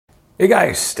Hey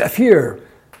guys, Stef here.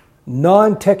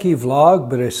 Non-techie vlog,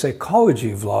 but a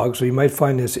psychology vlog, so you might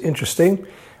find this interesting.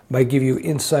 Might give you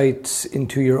insights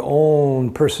into your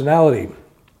own personality.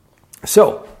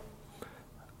 So,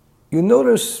 you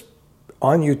notice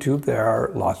on YouTube there are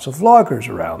lots of vloggers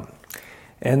around.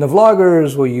 And the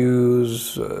vloggers will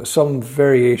use some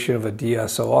variation of a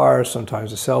DSLR,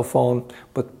 sometimes a cell phone,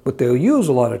 but what they'll use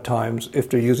a lot of times, if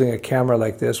they're using a camera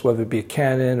like this, whether it be a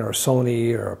Canon or a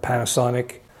Sony or a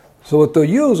Panasonic, so what they'll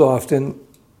use often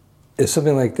is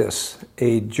something like this,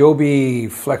 a Joby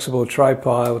flexible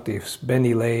tripod with these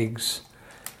bendy legs,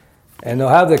 and they'll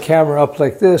have the camera up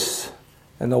like this,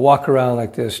 and they'll walk around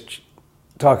like this,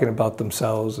 talking about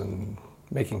themselves and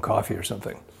making coffee or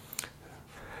something.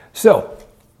 So,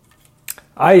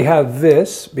 I have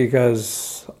this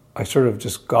because I sort of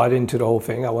just got into the whole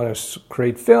thing. I want to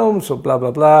create films, so blah, blah,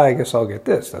 blah. I guess I'll get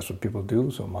this. That's what people do,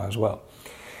 so might as well.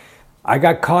 I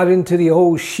got caught into the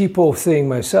whole sheeple thing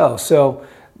myself. So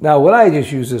now what I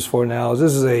just use this for now is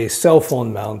this is a cell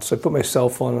phone mount. So I put my cell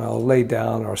phone and I'll lay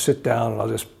down or sit down and I'll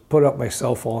just put up my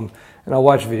cell phone and I'll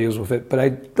watch videos with it. But I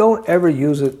don't ever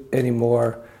use it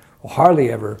anymore, or hardly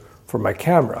ever, for my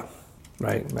camera,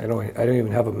 right? I don't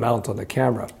even have a mount on the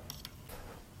camera.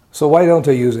 So why don't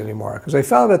I use it anymore? Because I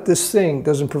found that this thing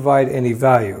doesn't provide any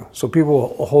value. So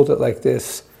people will hold it like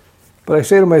this. But I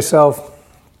say to myself,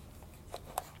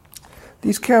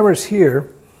 these cameras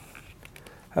here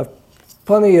have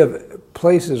plenty of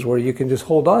places where you can just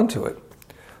hold on to it.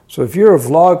 So if you're a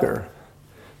vlogger,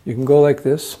 you can go like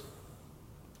this,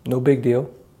 no big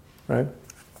deal, right?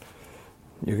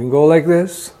 You can go like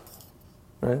this,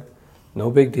 right? No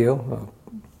big deal.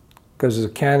 Because it's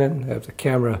a Canon, I have the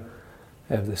camera,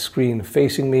 I have the screen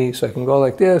facing me, so I can go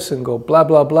like this and go blah,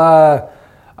 blah, blah.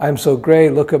 I'm so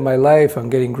great, look at my life, I'm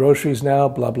getting groceries now,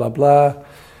 blah, blah, blah.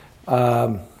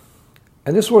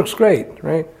 And this works great,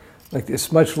 right? Like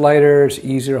it's much lighter, it's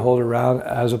easier to hold around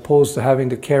as opposed to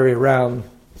having to carry around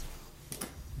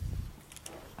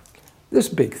this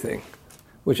big thing,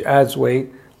 which adds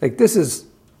weight. Like this is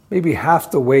maybe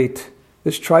half the weight,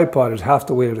 this tripod is half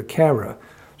the weight of the camera.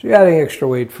 So you're adding extra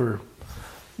weight for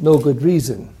no good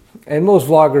reason. And most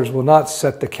vloggers will not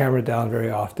set the camera down very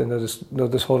often. They'll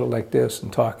just hold it like this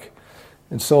and talk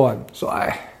and so on. So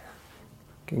I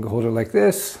can hold it like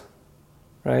this,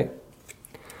 right?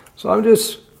 So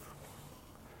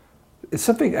it's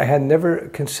something I had never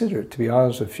considered, to be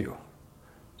honest with you.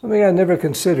 Something I never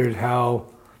considered, how,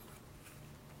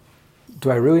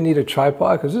 do I really need a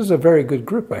tripod? Because this is a very good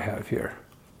grip I have here,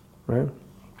 right?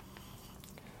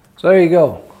 So there you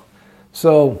go.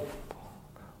 So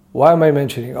why am I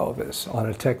mentioning all of this on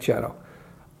a tech channel?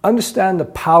 Understand the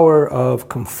power of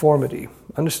conformity.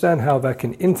 Understand how that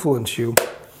can influence you.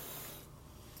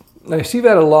 I see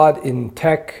that a lot in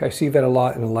tech. I see that a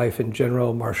lot in life in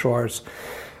general, martial arts.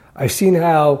 I've seen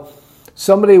how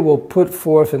somebody will put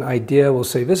forth an idea, will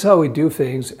say, this is how we do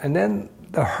things, and then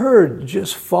the herd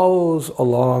just follows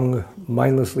along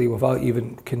mindlessly without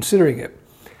even considering it.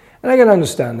 And I can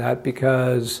understand that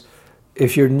because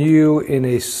if you're new in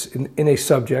a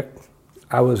subject,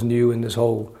 I was new in this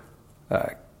whole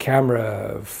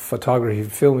camera, photography,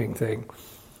 filming thing.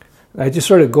 I just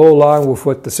sort of go along with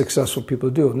what the successful people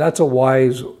do, and that's a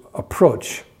wise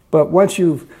approach. But once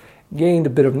you've gained a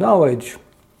bit of knowledge,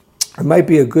 it might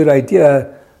be a good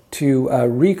idea to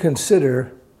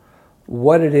reconsider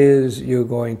what it is you're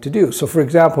going to do. So for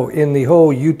example, in the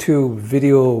whole YouTube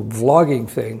video vlogging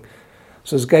thing,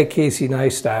 so this guy Casey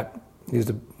Neistat, he's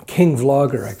the king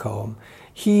vlogger, I call him.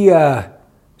 He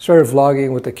started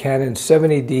vlogging with the Canon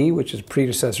 70D, which is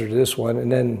predecessor to this one, and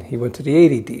then he went to the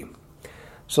 80D.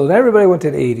 So then everybody went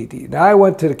to the 80D. Now I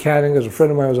went to the Canon because a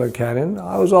friend of mine was on Canon.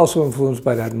 I was also influenced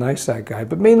by that Neistat guy,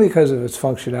 but mainly because of its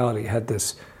functionality. It had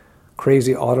this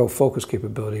crazy autofocus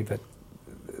capability that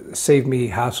saved me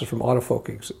hassle from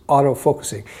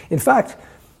autofocusing. In fact,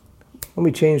 let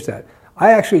me change that.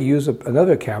 I actually used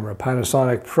another camera,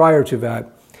 Panasonic, prior to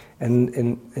that, and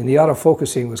the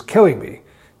autofocusing was killing me.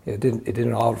 It didn't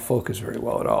autofocus very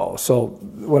well at all. So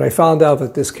when I found out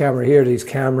that this camera here, these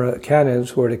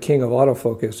Canons were the king of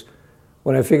autofocus,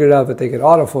 when I figured out that they could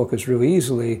autofocus really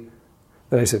easily,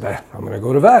 then I said, I'm going to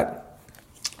go to that.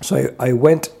 So I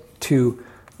went to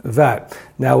that.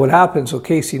 Now what happens, so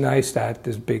Casey Neistat,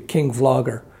 this big king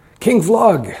vlogger, king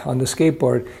vlog on the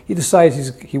skateboard, he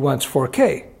decides he wants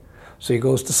 4K. So he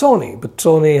goes to Sony, but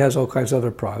Sony has all kinds of other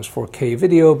problems. 4K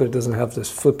video, but it doesn't have this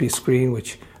flippy screen,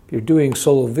 which if you're doing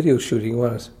solo video shooting, you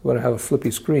want to have a flippy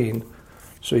screen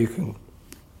so you can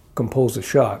compose a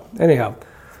shot. Anyhow,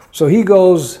 so he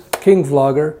goes, king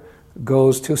vlogger,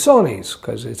 goes to Sony's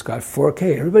because it's got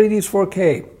 4K. Everybody needs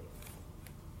 4K.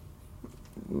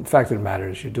 the fact of the matter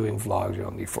is, you're doing vlogs, you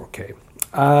don't need 4K.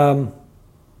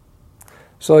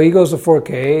 So he goes to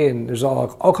 4K, and there's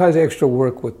all kinds of extra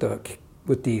work with the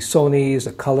Sonys,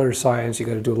 the color science. You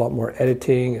got to do a lot more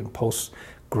editing and post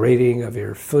grading of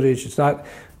your footage. It's not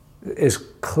as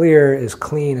clear, as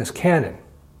clean as Canon.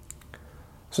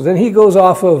 So then he goes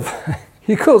off of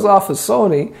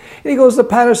Sony, and he goes to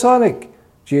Panasonic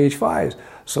GH5s.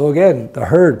 So again, the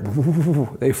herd,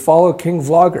 they follow King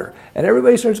Vlogger, and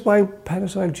everybody starts buying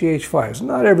Panasonic GH5s.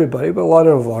 Not everybody, but a lot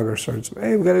of vloggers starts,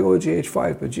 hey, we got to go with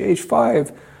GH5. But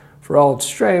GH5, for all its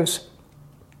strengths,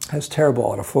 has terrible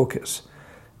autofocus,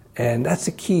 and that's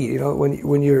the key. You know,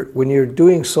 when you're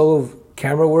doing solo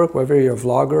camera work, whether you're a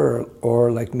vlogger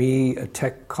or like me, a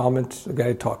guy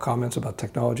who talk comments about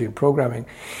technology and programming,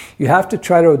 you have to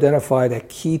try to identify that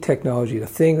key technology, the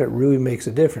thing that really makes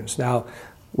a difference. Now,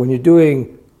 when you're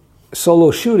doing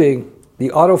solo shooting, the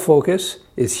autofocus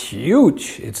is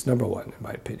huge. It's number one, in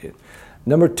my opinion.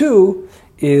 Number two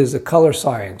is the color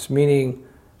science, meaning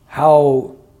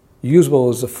how usable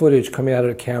is the footage coming out of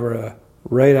the camera,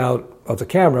 right out of the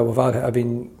camera, without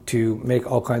having to make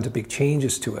all kinds of big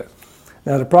changes to it.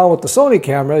 Now, the problem with the Sony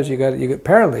cameras, you got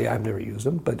apparently, I've never used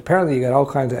them, but apparently you got all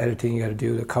kinds of editing you got to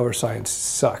do. The color science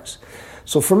sucks.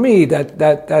 So for me,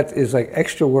 that is like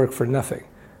extra work for nothing.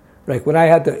 Like when I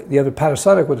had the other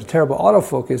Panasonic with a terrible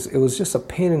autofocus, it was just a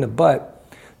pain in the butt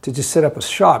to just set up a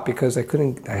shot, because I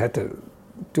had to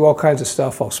do all kinds of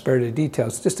stuff, I'll spare the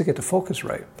details, just to get the focus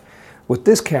right. With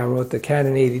this camera, with the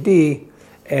Canon 80D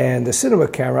and the cinema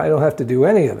camera, I don't have to do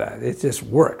any of that. It just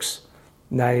works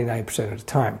 99% of the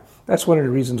time. That's one of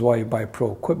the reasons why you buy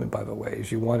pro equipment, by the way,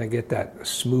 is you want to get that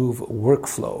smooth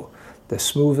workflow. The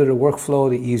smoother the workflow,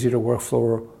 the easier the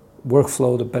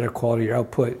workflow, the better quality your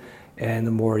output, and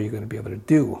the more you're going to be able to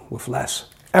do with less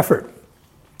effort.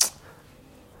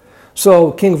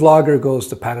 So King Vlogger goes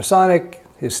to Panasonic.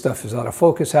 His stuff is out of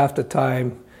focus half the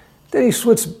time. Then he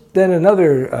switched. Then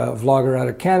another vlogger out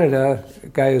of Canada, a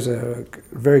guy who's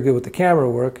very good with the camera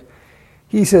work,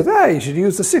 he said, you should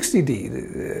use the 60D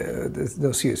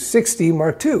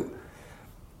Mark II.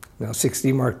 Now,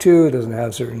 6D Mark II doesn't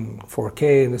have certain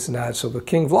 4K and this and that, so the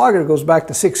King Vlogger goes back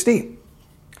to 6D.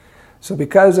 So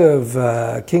because of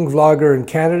King Vlogger in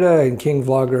Canada and King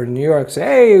Vlogger in New York say,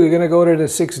 hey, we're going to go to the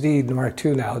 6D Mark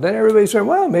II now, then everybody's saying,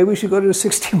 well, maybe we should go to the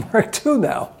 6D Mark II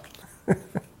now.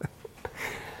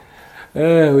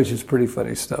 Which is pretty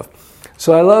funny stuff.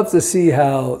 So I love to see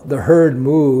how the herd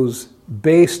moves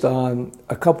based on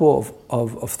a couple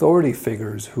of authority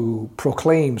figures who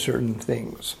proclaim certain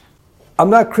things. I'm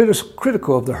not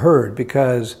critical of the herd,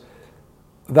 because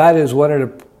that is one of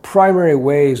the primary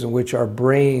ways in which our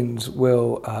brains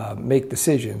will make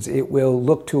decisions. It will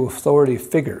look to authority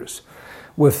figures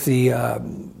with the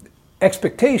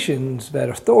expectations that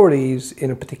authorities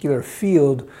in a particular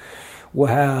field will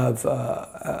have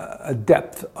a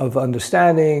depth of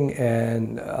understanding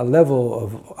and a level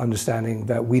of understanding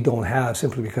that we don't have,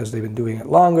 simply because they've been doing it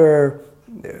longer,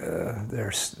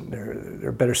 they're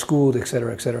better schooled, et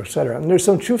cetera, et cetera, et cetera. And there's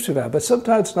some truth to that, but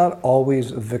sometimes not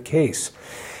always the case.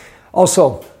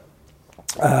 Also,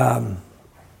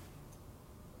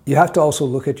 you have to also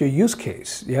look at your use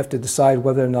case. You have to decide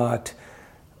whether or not,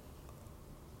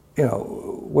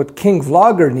 what King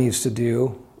Vlogger needs to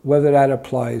do, whether that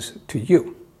applies to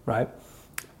you, right?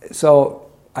 So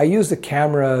I use the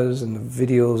cameras and the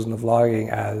videos and the vlogging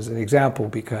as an example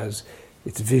because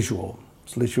it's visual.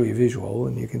 It's literally visual,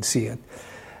 and you can see it.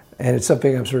 And it's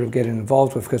something I'm sort of getting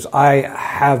involved with, because I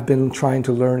have been trying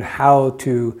to learn how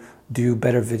to do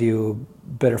better video,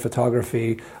 better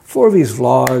photography for these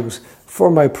vlogs, for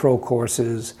my pro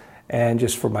courses, and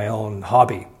just for my own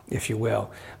hobby, if you will.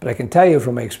 But I can tell you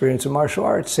from my experience in martial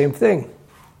arts, same thing.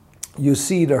 You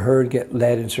see the herd get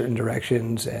led in certain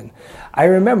directions. And I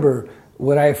remember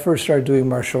when I first started doing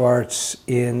martial arts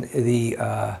in the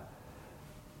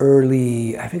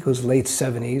early, I think it was late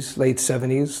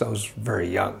 70s. I was very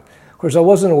young. Of course, I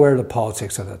wasn't aware of the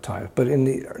politics at that time. But in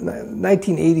the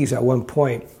 1980s, at one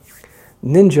point,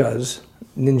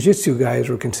 ninjutsu guys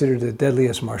were considered the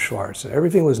deadliest martial arts.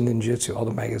 Everything was ninjutsu, all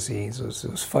the magazines. It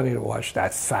was funny to watch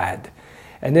that fad.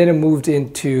 And then it moved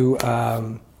into...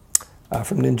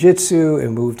 from ninjutsu,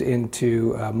 and moved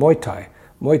into Muay Thai.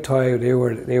 Muay Thai, they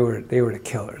were the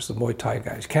killers. The Muay Thai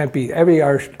guys can't be every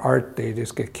art. They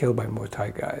just get killed by Muay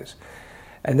Thai guys.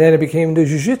 And then it became the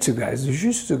Jiu-Jitsu guys. The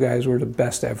Jiu-Jitsu guys were the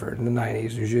best ever in the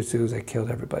 90s. Jiu-Jitsu, they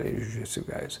killed everybody. Jiu-Jitsu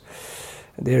guys,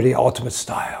 they're the ultimate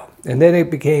style. And then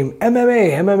it became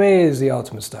MMA. MMA is the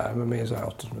ultimate style. MMA is the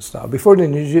ultimate style. Before the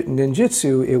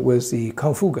ninjutsu, it was the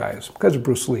Kung Fu guys, because of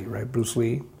Bruce Lee, right? Bruce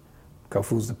Lee, Kung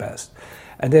Fu's the best.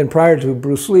 And then prior to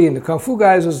Bruce Lee and the Kung Fu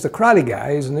guys was the karate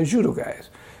guys and the judo guys.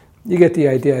 You get the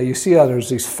idea. You see how there's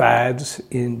these fads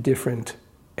in different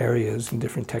areas and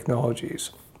different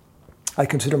technologies. I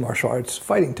consider martial arts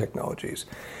fighting technologies.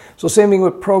 So same thing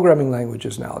with programming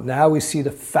languages now. Now we see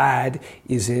the fad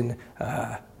is in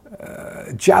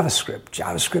JavaScript.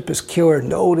 JavaScript is killer,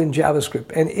 Node in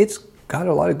JavaScript. And it's got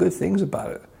a lot of good things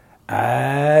about it.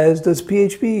 As does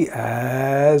PHP,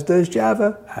 as does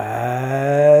Java,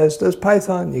 as does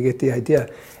Python. You get the idea.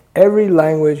 Every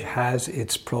language has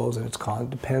its pros and its cons.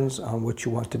 Depends on what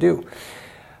you want to do.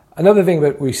 Another thing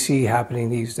that we see happening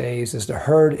these days is the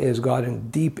herd has gotten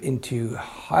deep into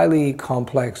highly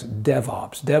complex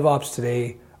DevOps. DevOps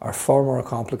today are far more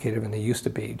complicated than they used to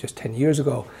be just 10 years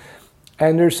ago.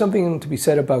 And there's something to be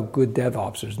said about good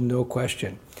DevOps, there's no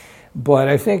question. But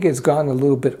I think it's gone a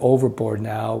little bit overboard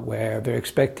now where they're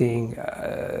expecting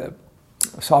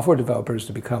software developers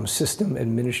to become system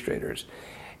administrators.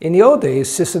 In the old days,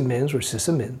 sysadmins were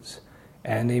sysadmins,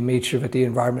 and they made sure that the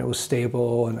environment was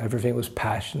stable and everything was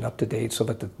patched and up to date so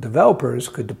that the developers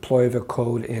could deploy their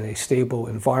code in a stable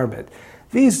environment.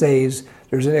 These days,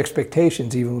 there's an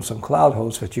expectations, even with some cloud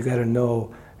hosts, that you got to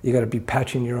know, you got to be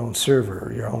patching your own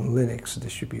server, your own Linux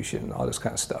distribution, and all this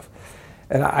kind of stuff.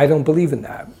 And I don't believe in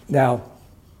that. Now,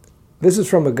 this is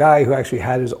from a guy who actually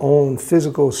had his own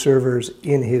physical servers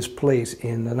in his place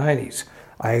in the 90s.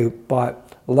 I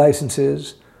bought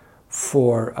licenses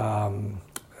for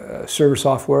server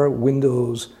software,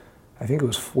 Windows, I think it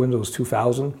was Windows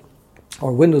 2000,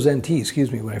 or Windows NT,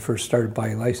 excuse me, when I first started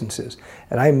buying licenses.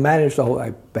 And I managed the whole,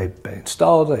 I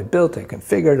installed, I built, I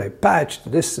configured, I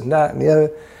patched, this and that and the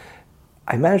other.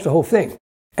 I managed the whole thing.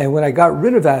 And when I got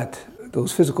rid of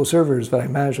those physical servers that I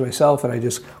managed myself and I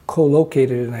just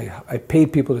co-located and I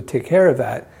paid people to take care of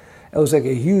that, it was like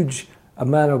a huge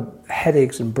amount of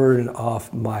headaches and burden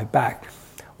off my back.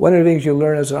 One of the things you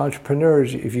learn as an entrepreneur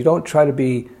is if you don't try to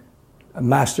be a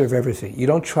master of everything, you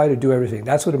don't try to do everything.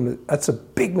 That's a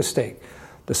big mistake.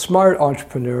 The smart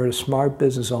entrepreneur, the smart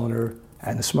business owner,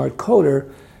 and the smart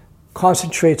coder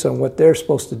concentrates on what they're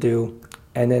supposed to do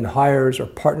and then hires or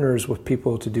partners with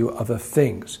people to do other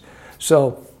things.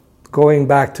 So going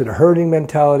back to the herding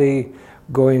mentality,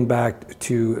 going back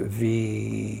to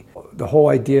the whole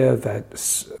idea that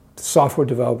software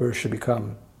developers should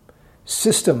become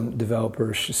system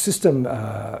developers, system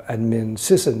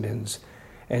sysadmins,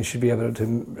 and should be able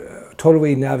to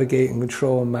totally navigate and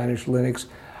control and manage Linux.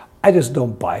 I just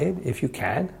don't buy it. If you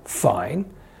can,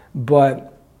 fine.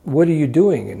 But what are you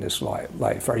doing in this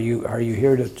life? Are you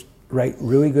here to write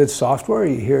really good software? Or are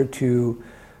you here to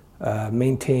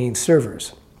maintain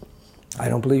servers? I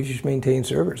don't believe you should maintain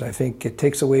servers. I think it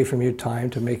takes away from your time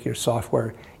to make your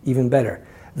software even better.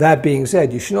 That being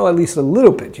said, you should know at least a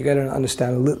little bit. You got to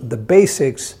understand the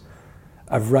basics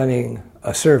of running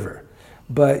a server,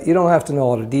 but you don't have to know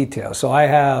all the details. So I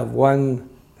have one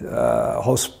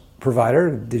host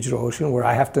provider, DigitalOcean, where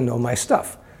I have to know my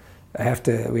stuff. We have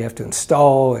to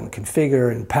install and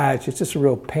configure and patch. It's just a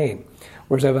real pain.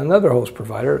 Whereas I have another host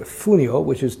provider, Funio,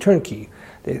 which is turnkey.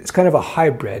 It's kind of a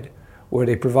hybrid where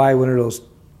they provide one of those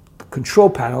control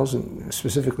panels, and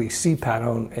specifically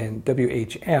cPanel and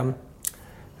WHM,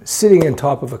 sitting on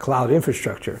top of a cloud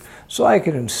infrastructure. So I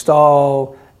can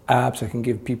install apps, I can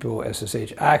give people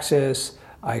SSH access,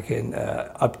 I can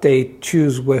update,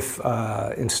 choose with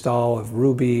install of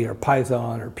Ruby or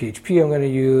Python or PHP I'm going to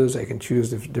use, I can choose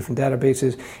different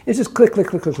databases. It's just click, click,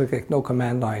 click, click, click, click, no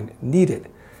command line needed.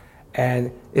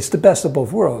 And it's the best of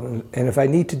both worlds. And if I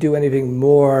need to do anything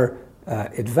more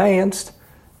advanced,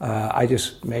 I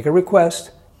just make a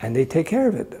request and they take care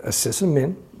of it. A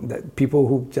sysadmin, that people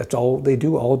who, that's all they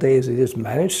do all day is they just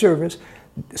manage servers,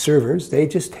 they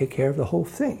just take care of the whole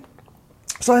thing.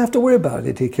 So I don't have to worry about it.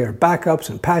 They take care of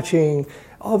backups and patching,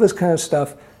 all this kind of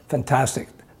stuff. Fantastic.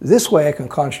 This way I can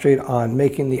concentrate on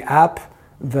making the app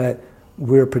that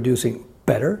we're producing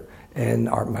better and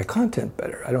my content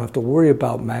better. I don't have to worry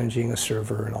about managing a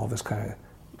server and all this kind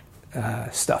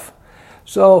of stuff.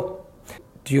 So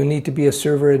do you need to be a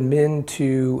server admin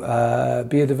to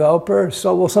be a developer?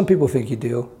 So, well, some people think you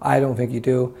do. I don't think you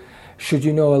do. Should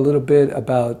you know a little bit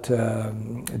about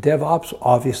DevOps?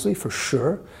 Obviously, for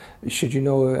sure. Should you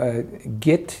know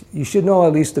Git? You should know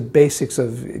at least the basics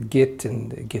of Git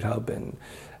and GitHub and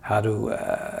how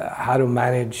to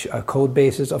manage code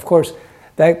bases. Of course,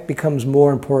 that becomes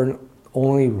more important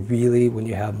only really when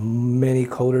you have many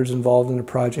coders involved in the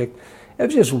project.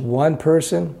 If just one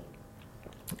person,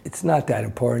 it's not that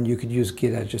important. You could use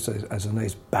Git as a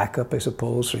nice backup, I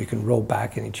suppose, so you can roll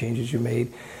back any changes you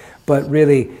made. But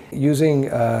really, using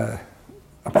a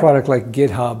product like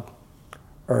GitHub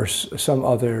or some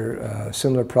other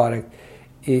similar product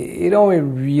it only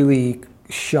really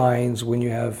shines when you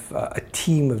have a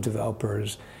team of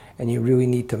developers and you really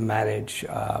need to manage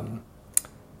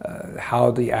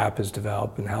how the app is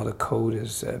developed and how the code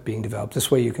is being developed. This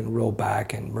way you can roll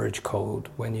back and merge code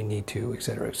when you need to, et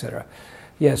cetera, et cetera.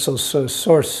 Yeah, so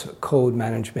source code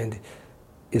management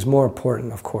is more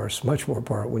important, of course, much more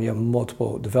important when you have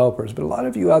multiple developers. But a lot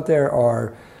of you out there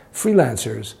are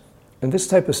freelancers, and this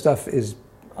type of stuff is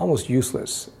almost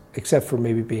useless, except for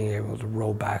maybe being able to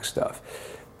roll back stuff.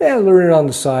 Yeah, learn it on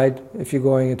the side if you're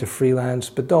going into freelance,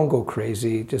 but don't go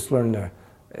crazy. Just learn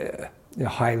the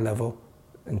high level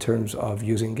in terms of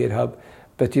using GitHub.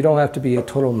 But you don't have to be a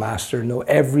total master, know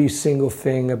every single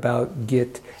thing about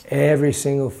Git, every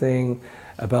single thing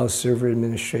about server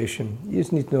administration. You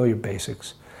just need to know your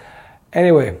basics.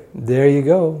 Anyway, there you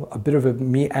go. A bit of a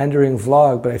meandering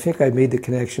vlog, but I think I made the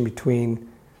connection between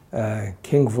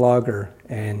King Vlogger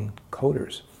and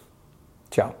coders.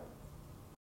 Ciao.